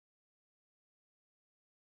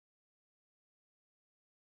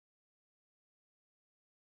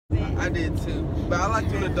I did too. But I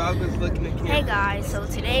liked when the dog was looking at camera. Hey guys, so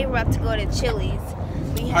today we're about to go to Chili's.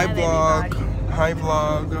 Hi vlog. Hi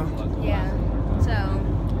vlog. Yeah. So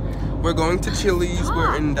we're going to Chili's.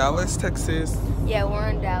 We're in Dallas, Texas. yeah, we're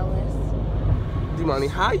in Dallas. Dimani,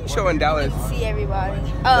 how you showing Dallas? See everybody.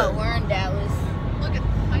 Oh, we're in Dallas. Look at the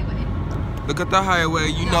highway. Look at the highway.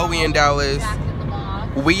 You know we in Dallas.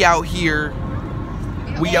 We out here.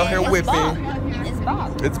 We out here whipping. It's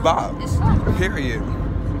Bob. It's Bob. It's Bob. Period.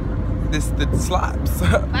 This the slaps.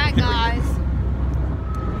 Bye guys.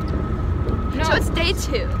 No. So it's day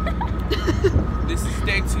 2. This is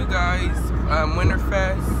day 2, guys.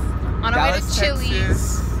 Winterfest. On our way to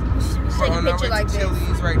Chili's. We're on our way to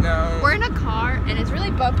Chili's right now. We're in a car and it's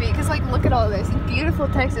really bumpy because like look at all this. Beautiful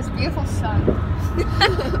Texas, beautiful sun.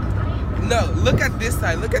 No, look at this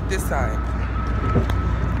side. Look at this side.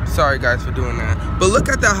 Sorry guys for doing that. But look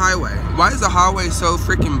at the highway. Why is the highway so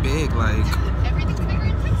freaking big? Like, Everything's bigger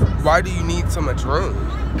in Texas. why do you need so much room?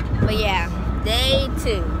 But yeah, day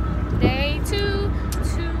 2. Day 2.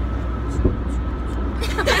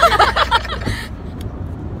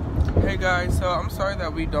 Hey guys, so I'm sorry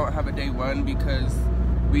that we don't have a day 1 because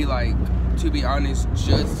we, like, to be honest,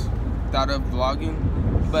 just thought of vlogging.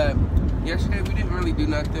 But yesterday we didn't really do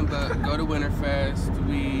nothing but go to Winterfest.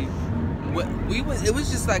 It was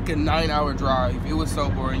just like a 9-hour drive. It was so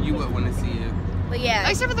boring. You wouldn't want to see it. But yeah.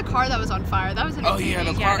 Except for the car that was on fire. That was amazing. Oh yeah,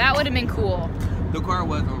 the car. Yeah, that would have been cool. The car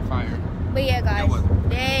was on fire. But yeah, guys.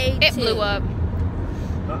 Day 2. It blew up.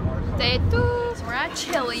 Day 2. So we're at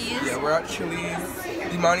Chili's. Yeah, we're at Chili's.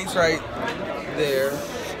 Dimani's right there.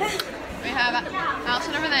 We have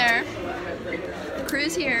Allison over there. The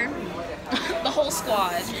crew's here. The whole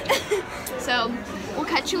squad. So we'll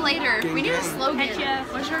catch you later. We need a slogan.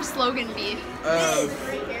 What should our slogan be?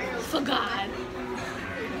 For God.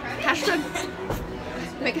 Hashtag.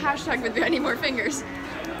 Make a hashtag with any more fingers.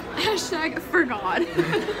 Hashtag for God.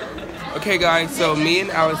 Okay guys, so me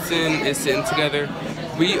and Allison is sitting together.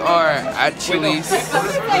 We are at Chili's.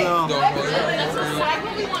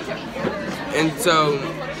 And so,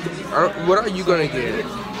 what are you gonna get?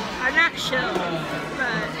 I'm not sure,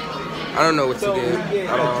 but I don't know what to get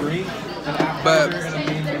at all. But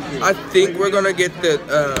I think we're gonna get the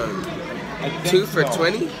 2 for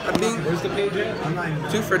 20, I think.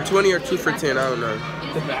 2 for 20 or 2 for 10, I don't know.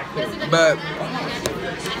 But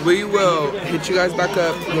we will hit you guys back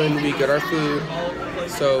up when we get our food.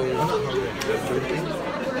 So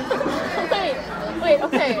Wait,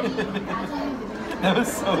 okay. That was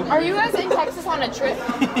so weird. Are you guys in Texas on a trip?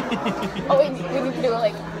 Oh wait, we need to do it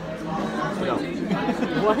like. No.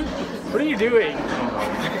 What are you doing? she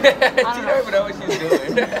don't even know what she's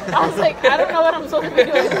doing. I was like, I don't know what I'm supposed to be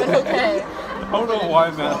doing, but okay. I don't know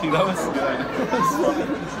why, Matthew. That was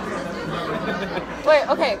good. Wait,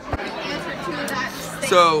 okay.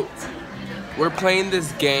 So we're playing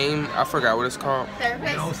this game. I forgot what it's called.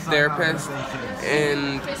 Therapist.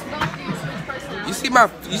 And you see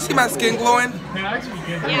my skin glowing?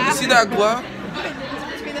 Yeah. You see that glow?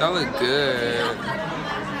 That look good.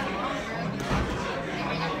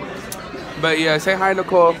 But yeah, say hi,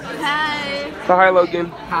 Nicole. Hi. Say hi, Logan.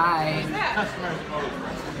 Hi.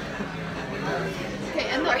 Okay,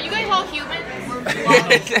 and are you guys all human?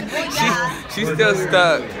 She's still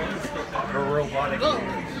stuck.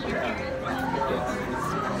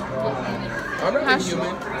 I'm not a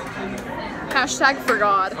human. Hashtag for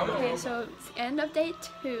God. Okay, so it's the end of day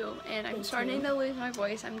 2, and I'm starting to lose my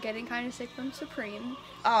voice. I'm getting kind of sick from Supreme.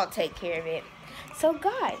 I'll take care of it. So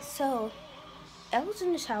guys, Elle's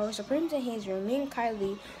in the shower, Supreme's in his room. Me and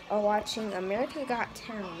Kylie are watching America Got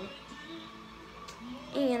Talent.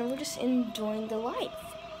 And we're just enjoying the life.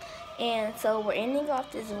 And so we're ending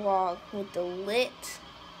off this vlog with the lit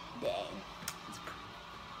day. It's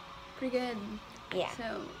pretty good. Yeah.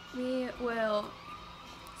 So we will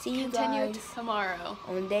See you continue guys tomorrow.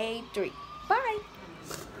 on day 3. Bye.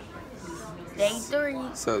 Day 3.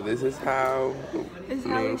 So this is how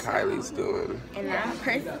me and Kylie's doing. And I'm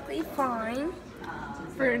perfectly fine.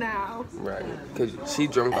 For now. Right. Because she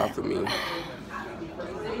drunk off of me.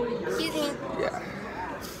 Excuse me. Yeah.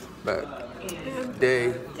 But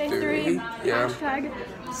day 3. Yeah. Hashtag.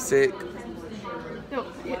 Sick. No,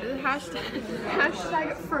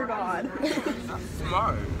 hashtag for God.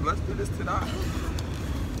 Smart. Let's do this tonight.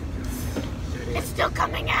 It's still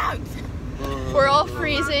coming out. We're all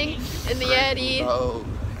freezing in the Yeti. Oh.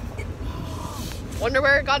 Wonder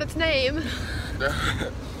where it got its name.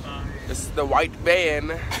 It's the white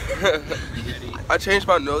van. I changed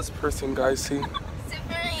my nose person, guys. See? All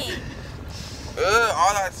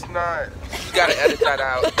that snot. You gotta edit that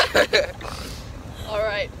out.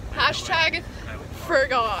 Alright. Hashtag for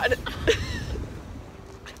God.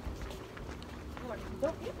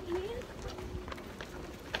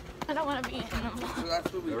 I don't want to be in them. So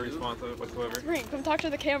that's what we No do. response whatsoever. Ring, come talk to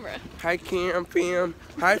the camera. Hi, Cam, Fam.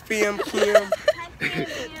 Hi, Fam, Cam.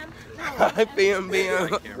 Hi, Fam,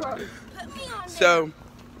 Bam. So,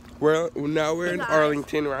 we're in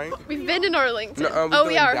Arlington, right? We've been in Arlington. No, oh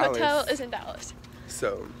yeah, our Dallas. hotel is in Dallas.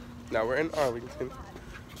 So, now we're in Arlington.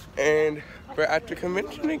 And we're at the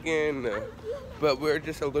convention again. But we're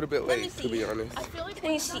just a little bit late, to be honest. Let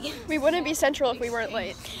me see. We wouldn't be central if we weren't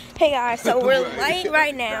late. Hey guys, so we're late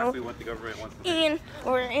right now, Exactly what the government wants to do. and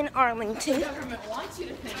we're in Arlington.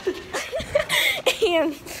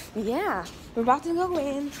 And yeah, we're about to go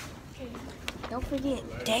in. Don't forget,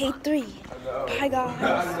 day 3. Bye guys.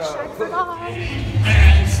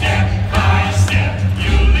 And step by step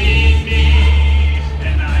you lead me,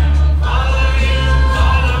 and I will follow you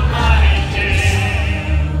all of my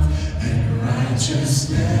days. And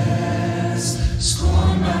righteousness,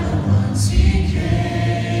 scorned by the ones he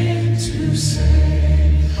came to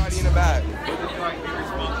save. Everybody in the back.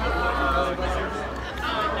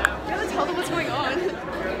 Gotta tell them what's going on.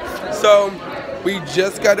 So, we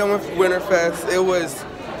just got done with Winterfest. It was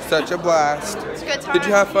such a blast. It's a good time. Did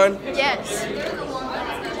you have fun? Yes.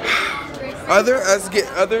 Other us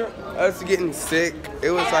getting sick, it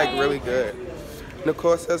was like really good.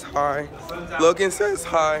 Nicole says hi. Logan says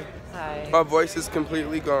hi. Hi. My voice is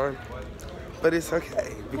completely gone, but it's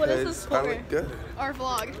okay What is this because I for? look good. Our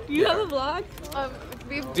vlog. You have a vlog?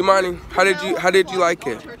 We've Dumani, how did you like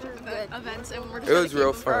it? church events, and we're just It was gonna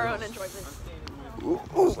real keep them for our fun. own enjoyment. Ooh,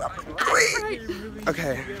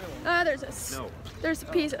 okay. There's a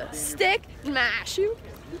piece of stick mash.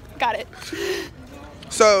 Got it.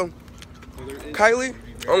 So, Kylie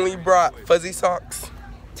only brought fuzzy socks.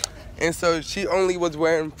 And so she only was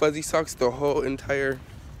wearing fuzzy socks the whole entire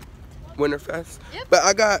Winterfest. Yep. But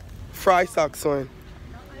I got fry socks on.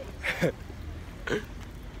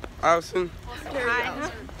 Allison.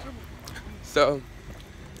 So,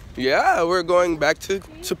 yeah, we're going back to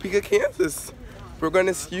Topeka, Kansas. We're going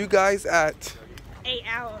to see you guys at 8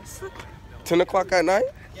 hours. 10 o'clock at night.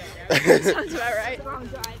 Sounds about right.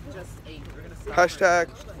 Hashtag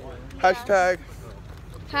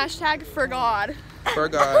Hashtag for God. for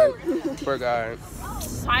God. For God.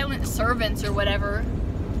 Silent servants or whatever.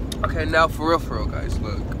 Okay, now for real, guys,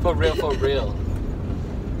 look. For real.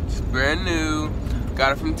 It's brand new.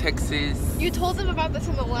 Got it from Texas. You told them about this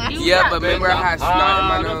in the last. Yeah, but remember I had snot in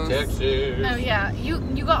my nose. Texas. Oh yeah, you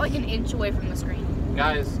got like an inch away from the screen.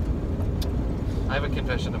 Guys, I have a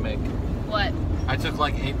confession to make. What? I took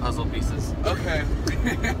like 8 puzzle pieces. Okay.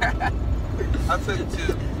 I took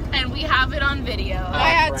 2. And we have it on video. I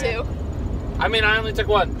had to. I mean, I only took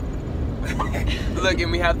 1. Look,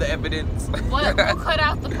 and we have the evidence. We'll cut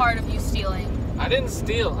out the part of you stealing. I didn't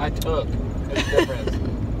steal. I took. There's a difference.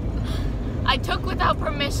 I took without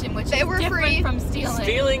permission, which They is were different free. from stealing.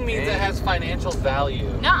 Stealing means it has financial value.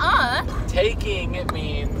 Nuh-uh. Taking it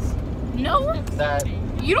means No. that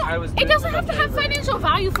You don't. I was It doing doesn't them have a to have favor. financial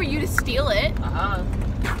value for you to steal it.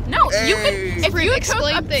 No, you Hey. can. If you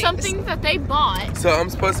Explain took things. something that they bought, So I'm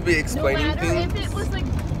supposed to be no explaining matter things. if it was like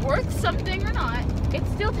worth something or not, it's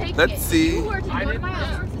still taking Let's it. see. If you were to I go to didn't. my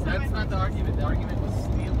house versus That's not the argument. The argument was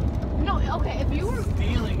stealing. No, okay. If you were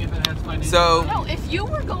Stealing if it has financial So no, if you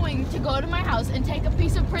were going to go to my house and take a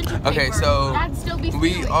piece of printed paper, Okay, so that'd still be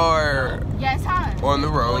we stealing. are Yes, huh? on the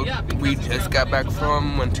road. Well, yeah, because We it's just got got back financial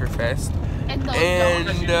from Winterfest. And those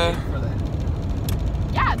And don't.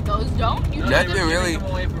 Yeah, those don't. You Nothing just- Nothing really. them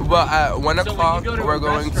away for Well, free. at 1 So when you o'clock, go to a we're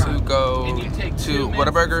going to restaurant go and you take 2 to mints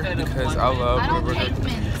Whataburger instead of because 1 I love I don't take Whataburger.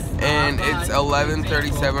 mints. And it's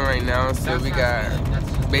 11:37 right now, so That's we not got stealing,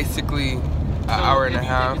 that's just- basically an So hour and if a you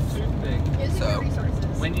half. take a toothpick, Using So, your resources.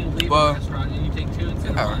 when you leave Well, a restaurant and you take 2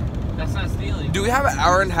 instead of yeah. 1, that's not stealing. Do we have an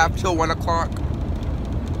hour and a half till 1 o'clock?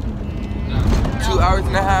 No. 2 hours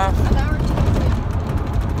and a half?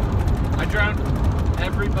 I drowned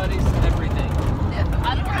everybody's everything.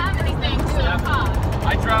 I don't have anything to Yeah.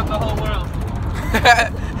 I drowned the whole world.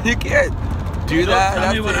 You can't do Don't that. tell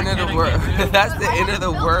That's me the what end I of the can and world. can't do. That's the end of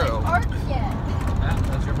the world. Art yet. Yeah,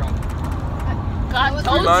 that's your problem. God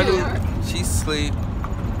told Money, you. she's asleep.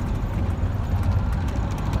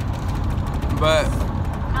 But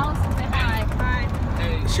Allison, say hi.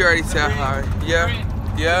 Hey, she already said Sabrine, hi. Yeah. Sabrine,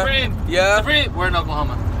 Yeah. Sabrine, Yeah. Sabrine, we're in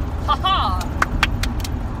Oklahoma. Haha.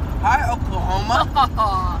 Hi, Oklahoma.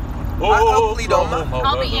 Haha. Hi, Oklahoma.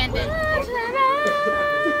 I'll be ended.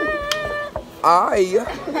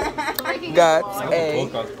 I got a.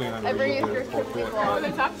 I bring you your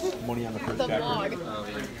vlog. Money on the first The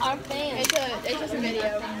vlog. I'm fan. It's just a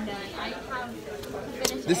video.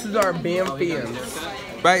 This is our BM Films.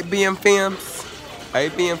 Right, BM Films?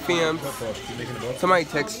 Right, BM Films? Somebody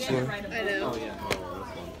text you. I know.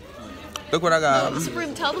 Look what I got.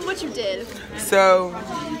 Supreme, tell them what you did. So,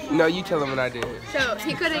 no, you tell them what I did. So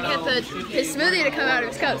he couldn't get his smoothie to come out of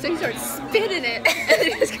his cup, so he started spitting it, and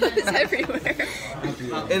it just goes everywhere.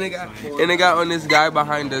 And it got on this guy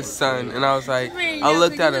behind us, son. And I was like, I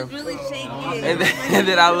looked at him. And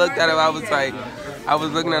then I looked at him. I was like, I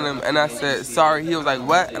was looking at him, and I said, sorry. He was like,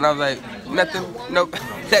 what? And I was like, nothing. Nope.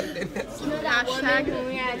 Nothing. Hashtag.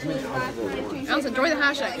 I also enjoy the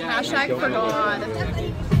hashtag. Hashtag for God.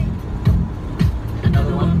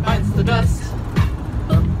 Another one bites the dust.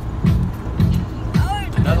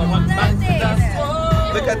 Another one bites the dust.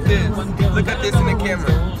 Whoa. Look at this. Look at this in the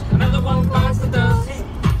camera. Another one bites the dust.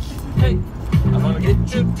 Hey, I wanna get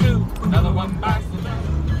you too. Another one bites the dust.